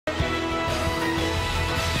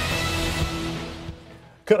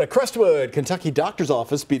Could a Crestwood, Kentucky doctor's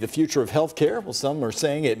office be the future of health care? Well, some are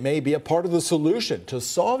saying it may be a part of the solution to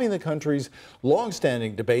solving the country's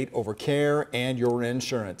long-standing debate over care and your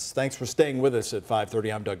insurance. Thanks for staying with us at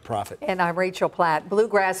 5:30. I'm Doug Proffitt. And I'm Rachel Platt.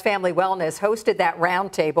 Bluegrass Family Wellness hosted that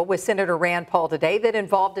roundtable with Senator Rand Paul today that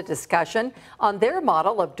involved a discussion on their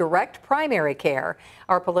model of direct primary care.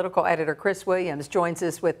 Our political editor, Chris Williams, joins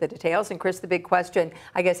us with the details. And Chris, the big question,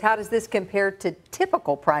 I guess, how does this compare to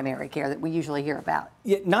typical primary care that we usually hear about?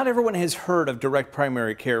 Yeah, not everyone has heard of direct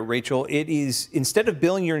primary care, Rachel. It is, instead of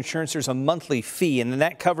billing your insurance, there's a monthly fee, and then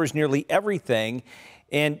that covers nearly everything.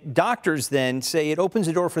 And doctors then say it opens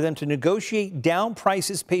the door for them to negotiate down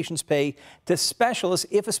prices patients pay to specialists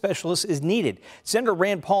if a specialist is needed. Senator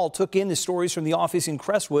Rand Paul took in the stories from the office in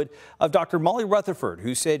Crestwood of Dr. Molly Rutherford,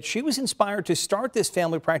 who said she was inspired to start this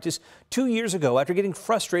family practice 2 years ago after getting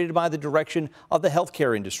frustrated by the direction of the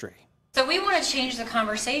healthcare industry. So we want to change the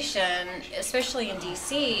conversation, especially in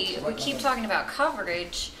D.C. We keep talking about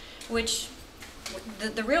coverage, which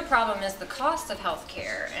the real problem is the cost of health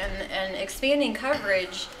care, and expanding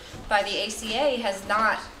coverage by the ACA has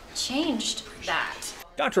not changed that.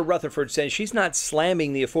 Dr. Rutherford says she's not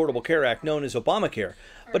slamming the Affordable Care Act known as Obamacare,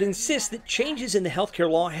 but insists that changes in the health care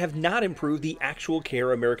law have not improved the actual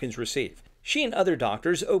care Americans receive. She and other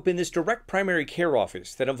doctors opened this direct primary care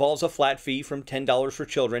office that involves a flat fee from $10 for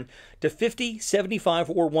children to $50, $75,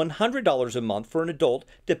 or $100 a month for an adult,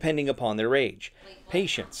 depending upon their age.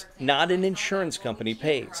 Patients, not an insurance company,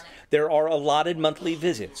 pays. There are allotted monthly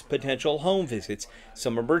visits, potential home visits,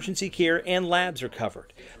 some emergency care, and labs are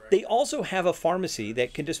covered. They also have a pharmacy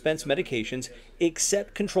that can dispense medications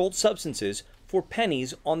except controlled substances for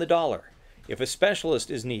pennies on the dollar. If a specialist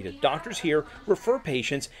is needed, doctors here refer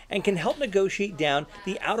patients and can help negotiate down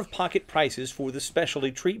the out-of-pocket prices for the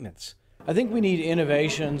specialty treatments. I think we need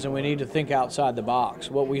innovations and we need to think outside the box.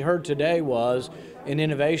 What we heard today was an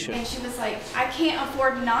innovation. And she was like, I can't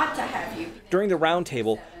afford not to have you. During the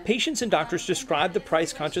roundtable, patients and doctors described the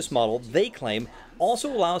price-conscious model they claim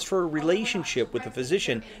also allows for a relationship with a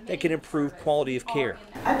physician that can improve quality of care.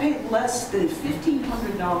 I pay less than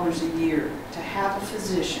 $1,500 a year to have a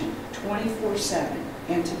physician 24/7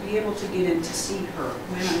 and to be able to get in to see her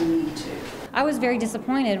when I need to. I was very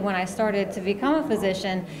disappointed when I started to become a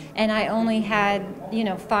physician and I only had,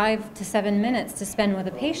 5 to 7 minutes to spend with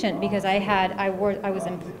a patient because I was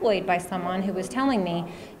employed by someone who was telling me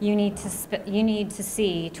you need to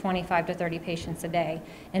see 25 to 30 patients a day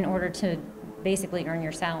in order to basically earn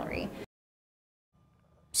your salary.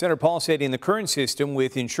 Senator Paul said in the current system,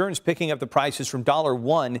 with insurance picking up the prices from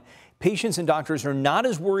 $1, patients and doctors are not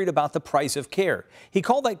as worried about the price of care. He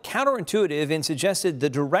called that counterintuitive and suggested the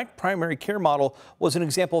direct primary care model was an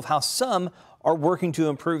example of how some are working to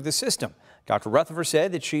improve the system. Dr. Rutherford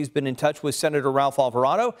said that she's been in touch with Senator Ralph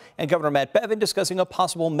Alvarado and Governor Matt Bevin discussing a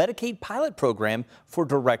possible Medicaid pilot program for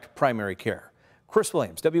direct primary care. Chris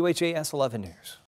Williams, WHAS 11 News.